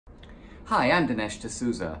Hi, I'm Dinesh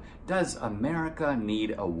D'Souza. Does America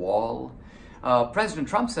need a wall? President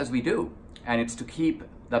Trump says we do, and it's to keep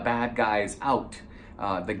the bad guys out,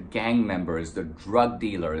 the gang members, the drug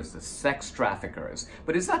dealers, the sex traffickers.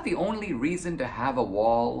 But is that the only reason to have a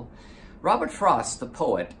wall? Robert Frost, the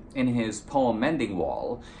poet, in his poem Mending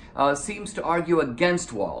Wall, seems to argue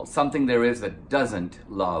against walls, something there is that doesn't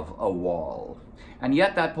love a wall. And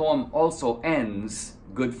yet that poem also ends,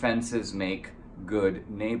 good fences make good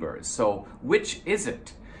neighbors. So which is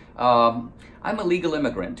it? I'm a legal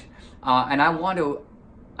immigrant, and I want to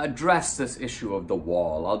address this issue of the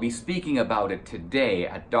wall. I'll be speaking about it today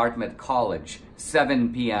at Dartmouth College,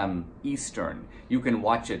 7 p.m. Eastern. You can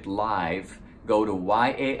watch it live. Go to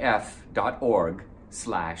yaf.org/live.